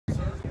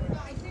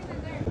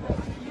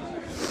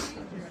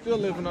Still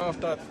living off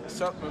that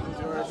settlement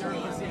of yours.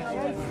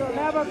 You'll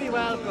never be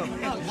welcome.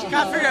 You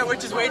can't figure out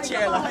which is which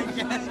here, like.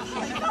 It's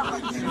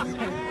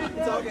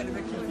all getting a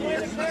bit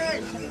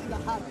confusing.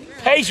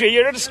 Patriot,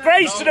 you're a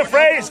disgrace to the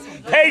phrase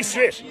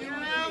Patriot.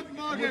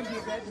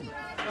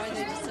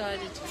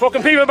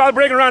 Fucking people about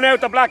Balbriggan ran out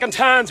the black and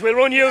tans. We'll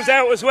run yous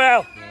out as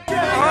well.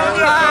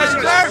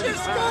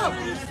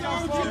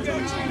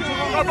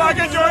 Go back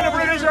and join the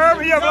British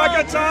Army, you black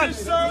and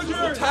tans. Tans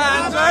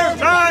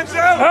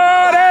out.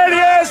 Oh, there he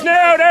is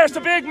now. There's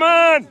the big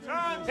man.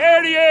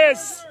 There he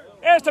is.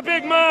 There's the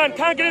big man.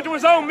 Can't get into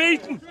his own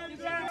meeting.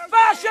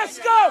 Fascist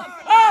scum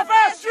off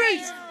our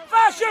streets.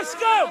 Fascist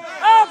scum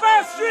off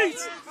our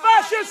streets.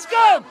 Fascist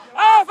scum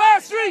off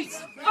our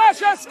streets.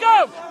 Fascist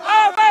scum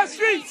off our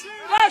streets.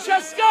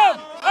 Fascist scum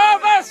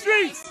off our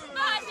streets.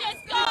 Fascist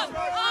scum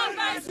off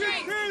our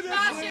streets.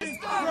 Fascist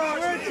scum.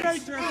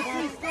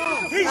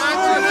 He's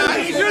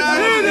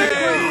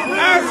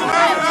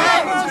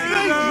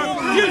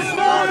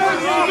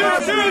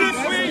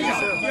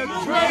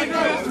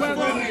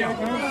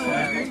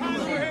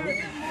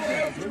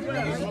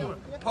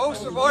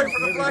Poster boy for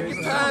the black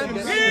and tans.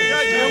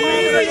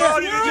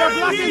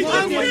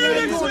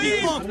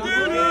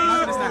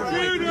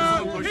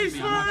 He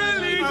swore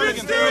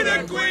allegiance to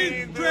the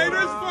Queen,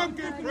 traitor's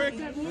fucking prick.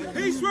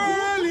 He swore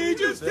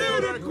allegiance to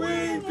the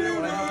Queen,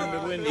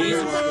 he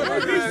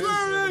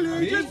swore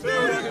allegiance to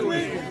the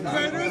Queen,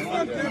 traitor's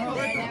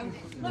fucking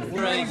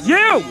prick.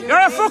 You're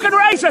a fucking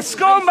racist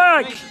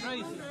scumbag.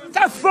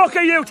 The fuck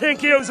are you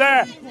think you's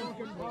there?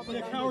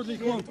 You cowardly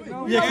cunt.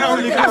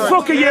 The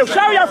fuck are you?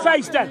 Show your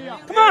face then.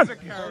 Come on.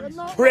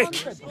 Prick.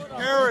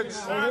 Cowards.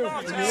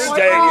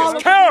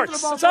 Stadiums.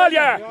 Cowards. That's all you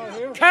are.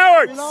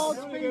 Cowards.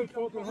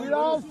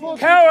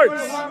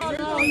 Cowards.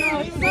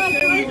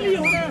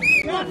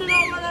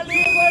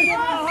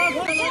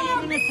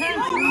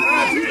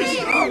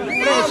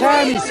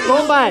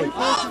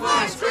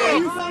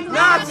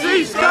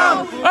 Nazi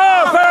scum!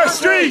 Off our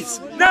streets.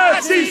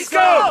 Nazi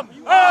scum.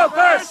 Off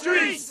our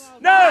streets.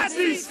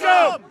 Nazi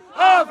scum.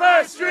 Off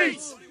our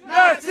streets!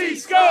 Nazi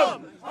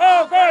scum!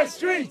 Off our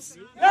streets!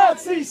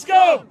 Nazi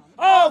scum!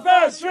 Off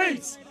our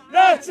streets!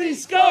 Nazi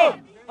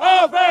scum!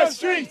 Off our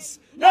streets!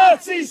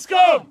 Nazi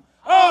scum!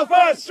 Off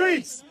our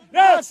streets!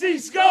 Nazi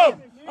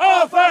scum!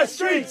 Off our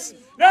streets!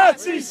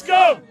 Nazi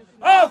scum!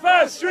 Off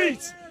our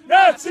streets!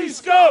 Nazi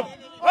scum!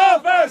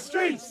 Off our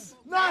streets!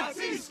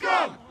 Nazi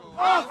scum!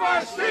 Off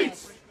our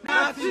streets!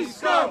 Nazi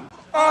scum!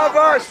 Off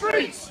our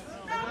streets!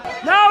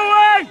 No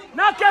way!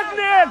 Not getting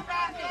in!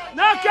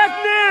 Not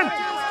getting in!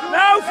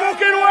 No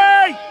fucking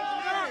way!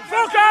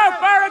 Fuck off,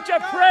 Barrett, you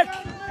prick!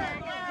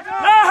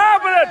 Not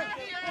happening!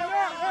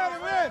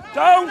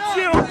 Don't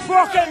you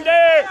fucking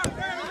dare!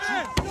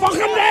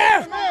 Fucking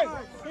dare!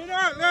 You're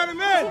not let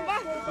him in!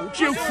 Don't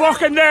you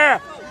fucking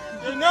dare!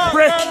 You're not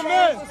Prick! let him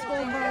in!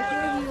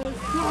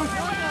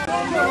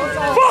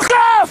 Fuck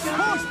off!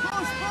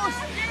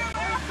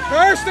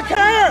 Where's the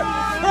car?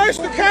 Where's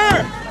the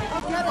car?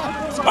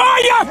 Oh,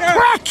 you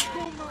prick!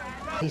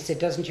 He said,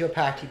 doesn't your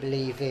party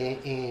believe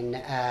in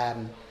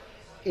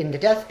the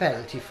death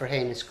penalty for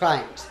heinous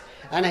crimes?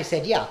 And I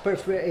said, yeah, for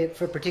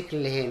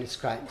particularly heinous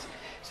crimes.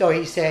 So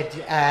he said,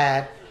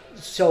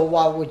 so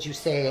what would you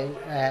say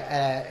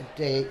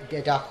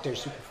the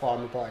doctors who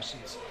perform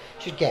abortions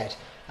should get?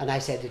 And I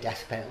said, the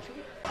death penalty.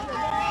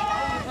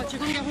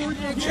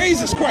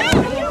 Jesus Christ!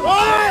 Push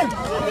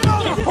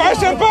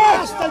him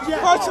back!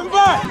 Push him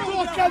back!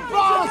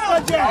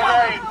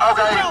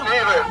 Okay,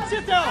 leave it.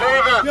 Sit down.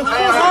 Leave it.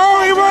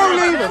 No, he won't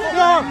leave it.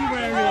 No.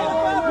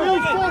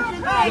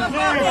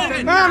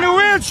 Man the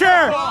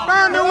wheelchair!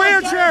 Man the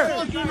wheelchair!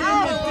 Man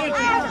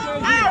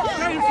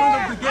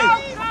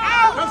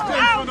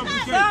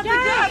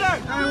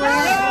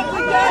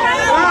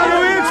the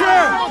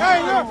wheelchair! Hey,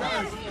 look!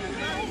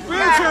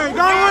 Wheelchair!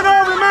 Going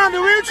over, man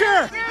the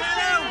wheelchair!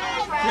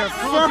 You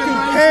fucking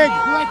pig!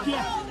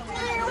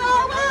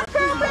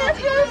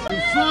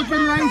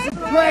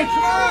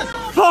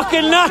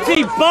 Fucking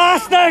Nazi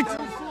bastard!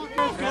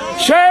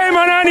 Shame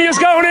on any of us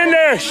going in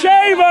there!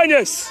 Shame on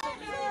us!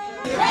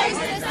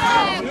 Just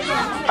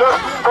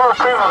for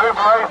people's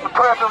information, the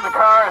person in the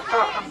car is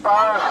just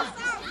embarrassed.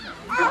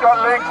 He's got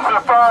links to the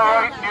far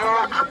right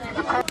news.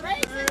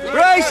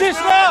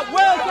 Racist not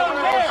welcome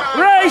here!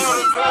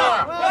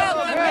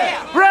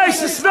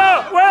 Racist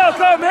not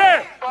welcome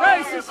here!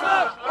 Racist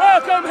not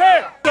welcome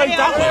here!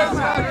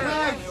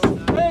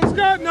 He's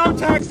got no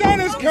tax on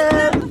his car!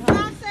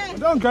 I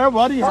don't care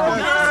what he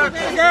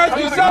has.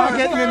 He's not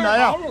getting in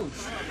there.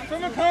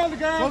 Someone call the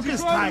guard. Fuck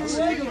his tax.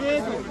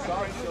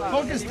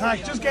 Fuck his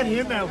tax. Just get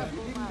him out.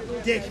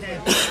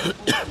 Dickhead.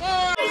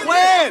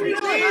 When? We've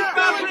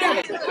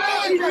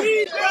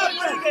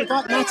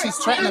got Nazis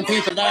threatening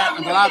people there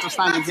and the lads are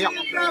standing here.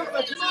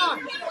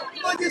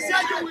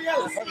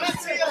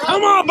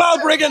 Come on,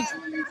 Balbriggan!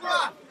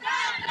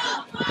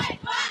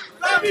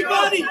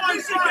 Everybody,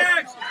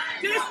 guards!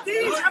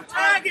 These have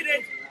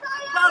targeted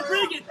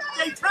Balbriggan.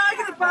 They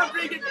targeted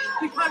Balbriggan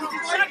because it's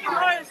the second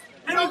highest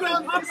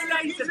immigrant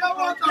population.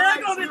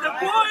 They're going to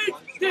divide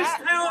this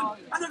town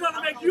and they're going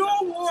to make your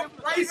war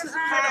racist.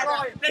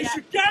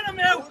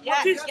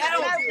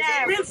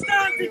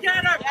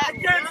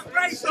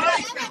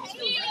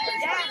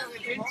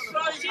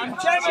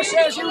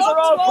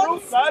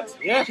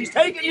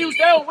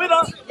 with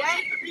us.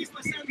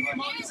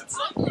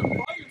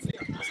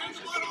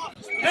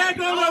 They're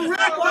going to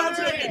wreck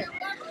Balbriggan.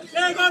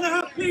 They're going to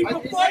have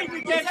people fighting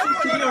against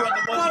each other.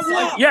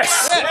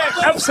 Yes,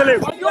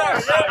 absolutely.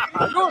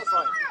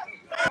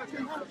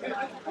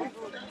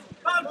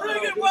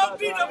 Balbriggan won't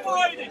be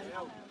divided.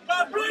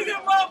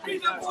 Balbriggan won't be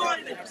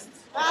divided.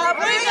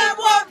 Balbriggan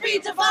won't be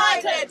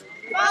divided.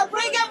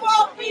 Balbriggan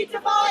won't be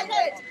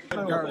divided.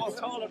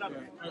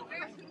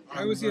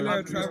 How was he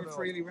allowed to travel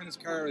freely when his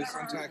car is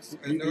untaxed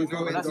and no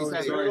indoors? I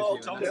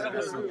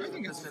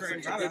think it's a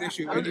very valid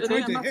issue. When he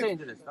tried to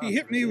hit, he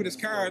hit me with his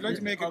car. I'd like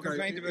to make a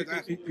complaint about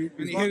that. And he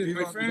hit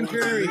my friend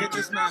here, he hit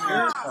this man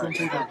here.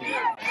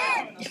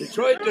 He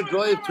tried to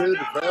drive through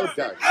the crowd,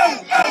 guys.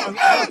 I'm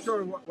not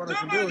sure what I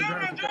can do in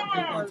terms of getting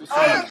people into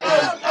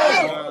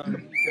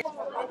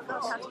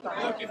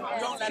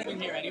Don't let him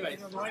in here anyway.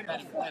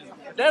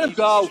 Let him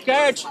go.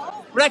 Guards,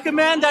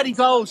 recommend that he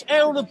goes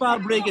out of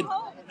Balbriggan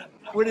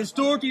with his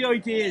dirty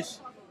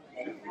ideas.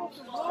 He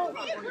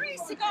agrees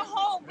to go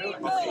home. We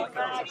move.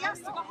 He has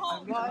to go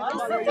home.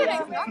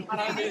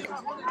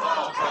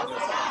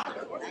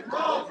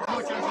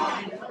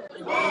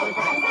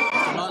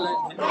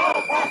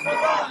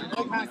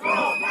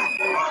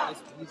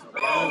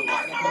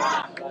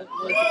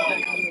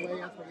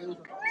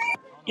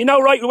 You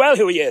know right well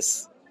who he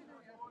is.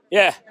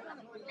 Yeah.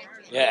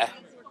 Yeah.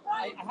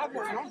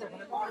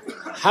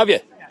 Have you?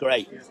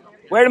 Great.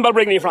 Where in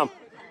Balbriggan are you from?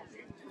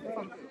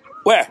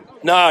 Where?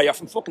 No, you're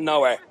from fucking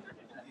nowhere.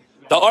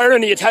 The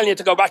irony of telling you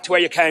to go back to where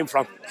you came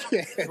from.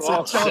 It's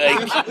fuck's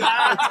sake.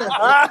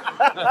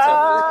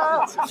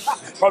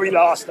 Probably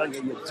lost on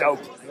you, you joke.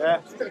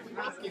 Yeah.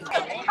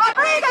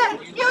 Balbriggan,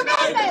 you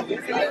know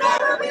this. You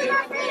never be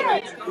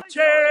defeated.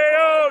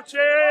 Cheerio,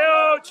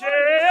 cheerio,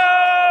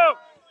 cheerio,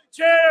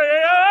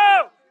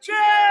 cheerio,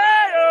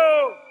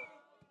 cheerio.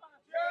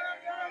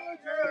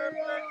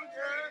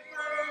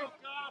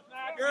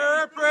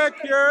 You're a prick,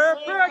 you're a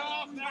prick.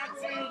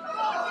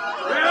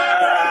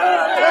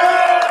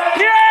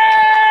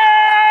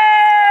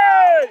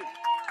 Yay!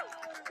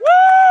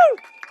 Woo!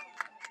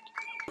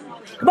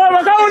 Come on,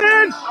 we're going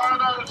in!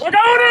 We're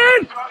going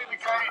in!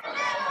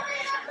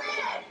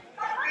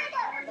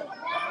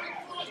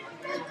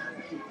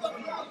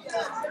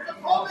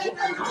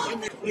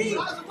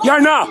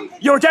 You're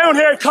not. You're down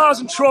here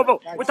causing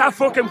trouble with that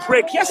fucking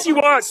prick. Yes, he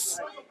was.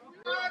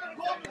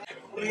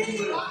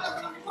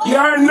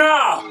 You're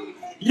not.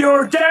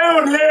 You're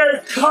down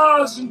here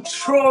causing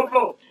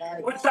trouble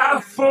with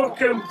that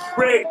fucking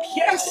prick.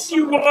 Yes,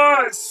 he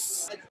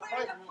was.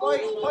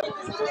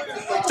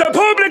 It's a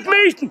public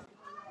meeting.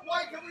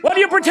 What are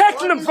you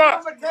protecting him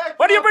for?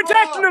 What are you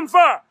protecting him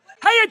for?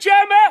 Hiya,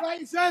 Gemma.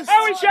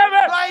 How is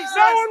Gemma?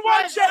 No one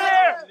wants you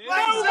here.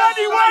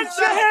 Nobody wants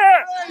you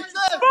here.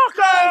 Fuck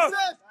off.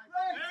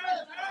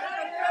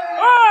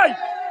 Oi!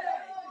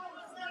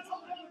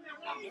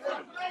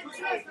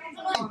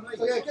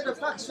 Yeah, get the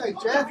facts straight,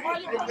 Jeff.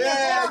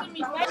 Yeah.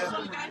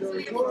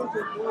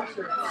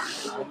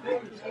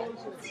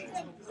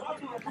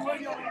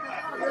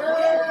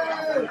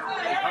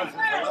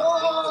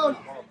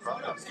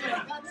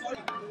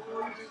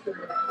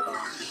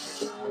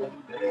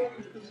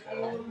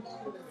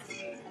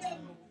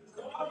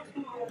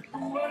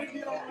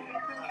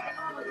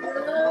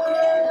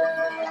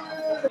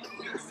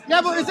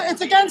 Yeah, but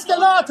it's against the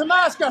law to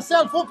mask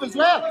yourself up as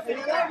well. Are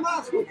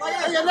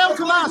you allowed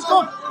to mask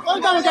up?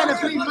 I'm going to get a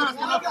clean mask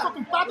and I'll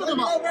fucking batter them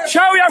up.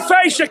 Show your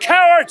face, you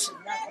coward!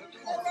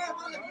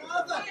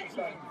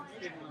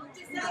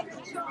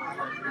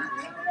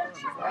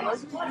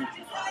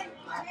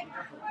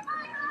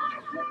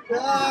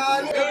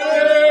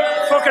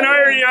 Fucking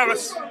irony of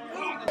us.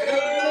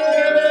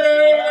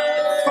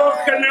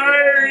 Fucking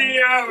irony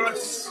of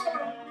us.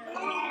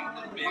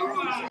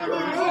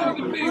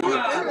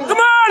 Come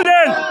on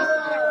then!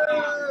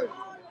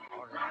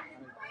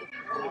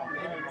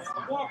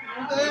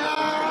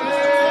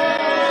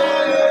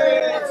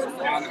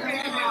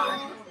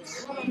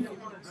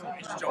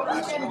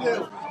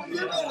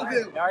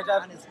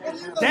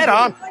 Dead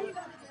on.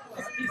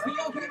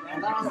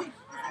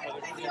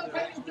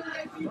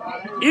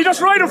 He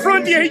just right in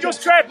front of you, he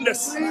just threatened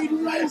us. Lock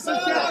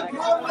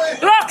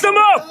them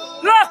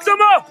up! Lock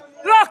them up!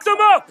 Lock them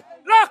up!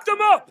 Lock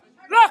them up!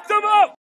 Lock them up!